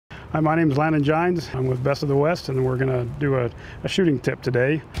Hi, my name is Landon Gines. I'm with Best of the West, and we're going to do a shooting tip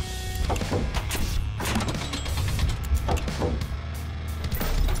today.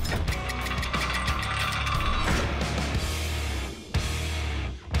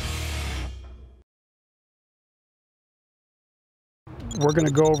 We're going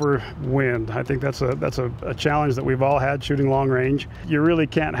to go over wind. I think that's a challenge that we've all had shooting long range. You really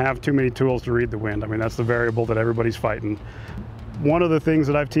can't have too many tools to read the wind. I mean, that's the variable that everybody's fighting. One of the things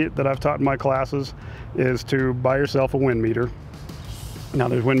that I've taught in my classes is to buy yourself a wind meter. Now,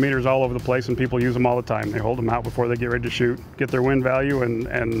 there's wind meters all over the place, and people use them all the time. They hold them out before they get ready to shoot, get their wind value,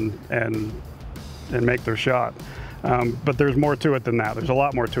 and make their shot. But there's more to it than that. There's a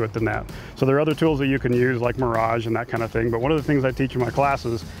lot more to it than that. So there are other tools that you can use, like Mirage and that kind of thing. But one of the things I teach in my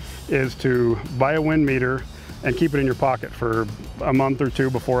classes is to buy a wind meter and keep it in your pocket for a month or two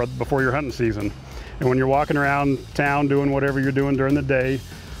before your hunting season. And when you're walking around town doing whatever you're doing during the day,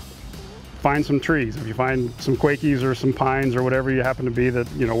 find some trees. If you find some quakies or some pines or whatever you happen to be,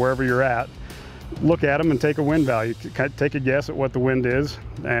 that, you know, wherever you're at, look at them and take a wind value. Take a guess at what the wind is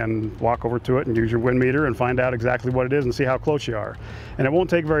and walk over to it and use your wind meter and find out exactly what it is and see how close you are. And it won't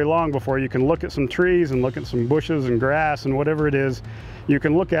take very long before you can look at some trees and look at some bushes and grass and whatever it is. You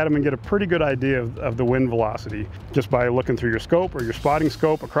can look at them and get a pretty good idea of the wind velocity just by looking through your scope or your spotting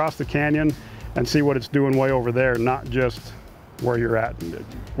scope across the canyon and see what it's doing way over there, not just where you're at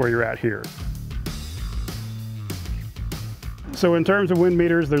here. So in terms of wind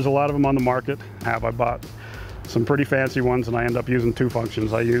meters, there's a lot of them on the market. I bought some pretty fancy ones, and I end up using two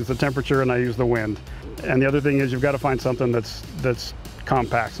functions. I use the temperature and I use the wind. And the other thing is, you've got to find something that's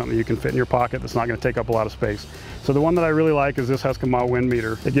compact, something you can fit in your pocket that's not going to take up a lot of space. So the one that I really like is this Husqvarna wind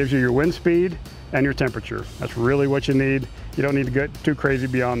meter. It gives you your wind speed and your temperature. That's really what you need. You don't need to get too crazy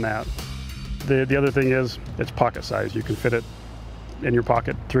beyond that. The other thing is, it's pocket size. You can fit it in your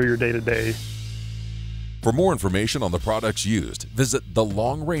pocket through your day-to-day. For more information on the products used, visit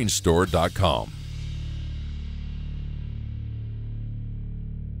thelongrangestore.com.